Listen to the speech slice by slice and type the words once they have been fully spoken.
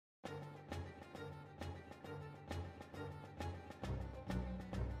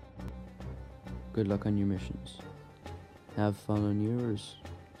Good luck on your missions. Have fun on yours.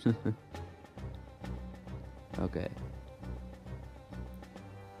 Okay.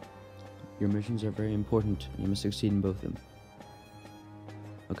 Your missions are very important. You must succeed in both of them.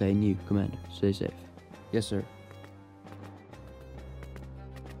 Okay, and you, Commander, stay safe. Yes, sir.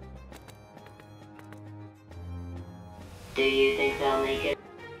 Do you think they'll make it?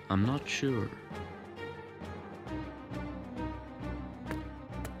 I'm not sure.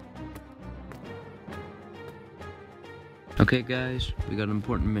 Okay, guys, we got an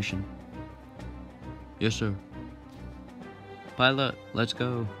important mission. Yes, sir. Pilot, let's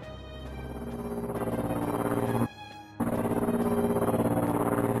go.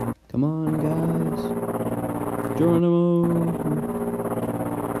 Come on, guys. Geronimo.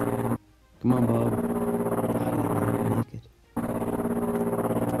 Come on, Bob. Make it.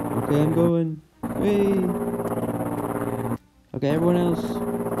 Okay, I'm going. Whee! Okay, everyone else.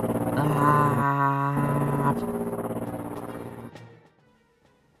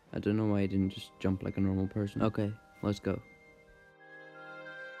 I don't know why I didn't just jump like a normal person. Okay, let's go.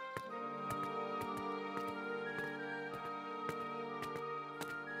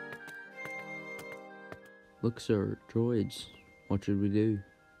 Look, sir, droids. What should we do?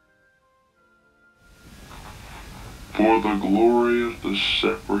 For the glory of the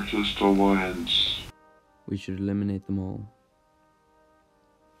Separatist Alliance. We should eliminate them all.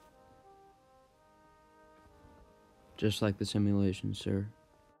 Just like the simulation, sir.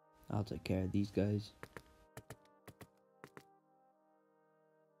 I'll take care of these guys.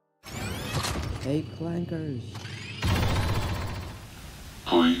 Hey, clankers.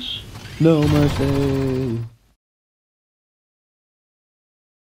 Please. No mercy.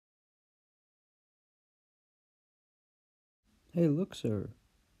 Hey, look, sir.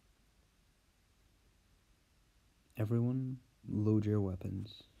 Everyone, load your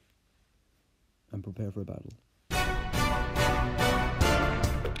weapons and prepare for battle.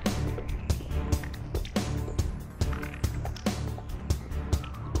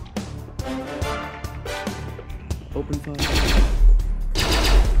 Open fire.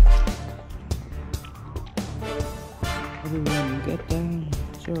 Everyone, get down.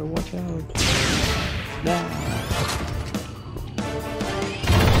 Sir, watch out. Nah.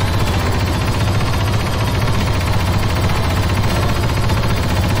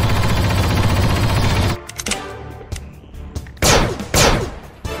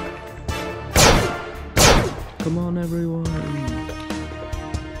 Come on, everyone.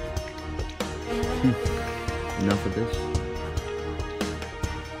 Enough of this.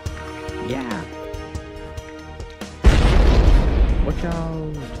 Yeah. Watch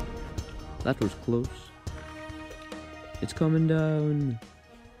out. That was close. It's coming down.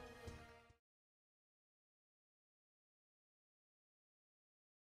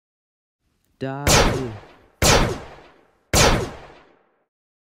 Die.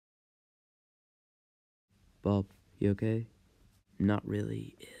 Bob, you okay? Not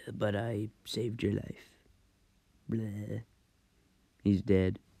really, but I saved your life. Bleh. He's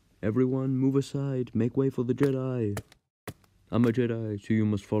dead. Everyone, move aside. Make way for the Jedi. I'm a Jedi, so you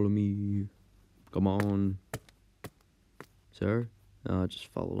must follow me. Come on. Sir? No, just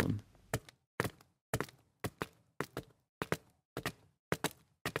follow him.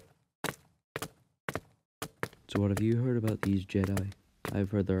 So what have you heard about these Jedi?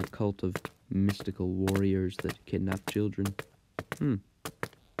 I've heard they're a cult of mystical warriors that kidnap children.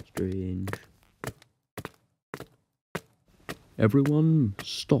 Strange. Everyone,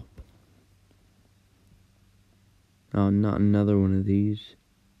 stop. Oh, not another one of these.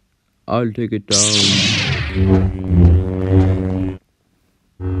 I'll take it down.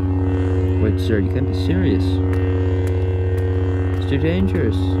 Wait, sir, you can't be serious. It's too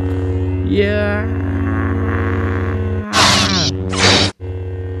dangerous. Yeah!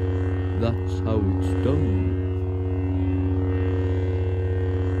 That's how it's done.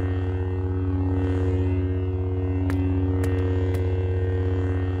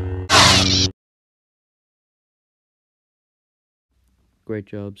 Great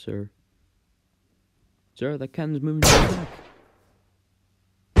job, sir. Sir, that cannon's moving to the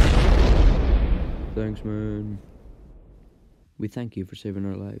back. Thanks, man. We thank you for saving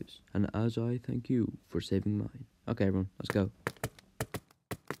our lives, and as I thank you for saving mine. Okay, everyone, let's go.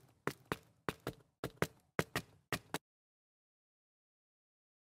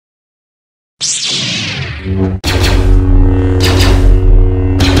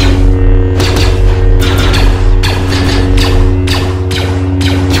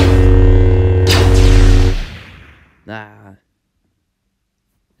 Ah.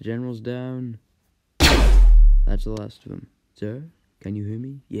 The general's down. That's the last of them. Sir, can you hear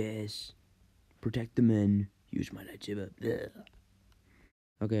me? Yes. Protect the men. Use my lightsaber. Ugh.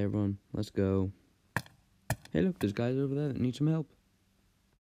 Okay, everyone, let's go. Hey, look, there's guys over there that need some help.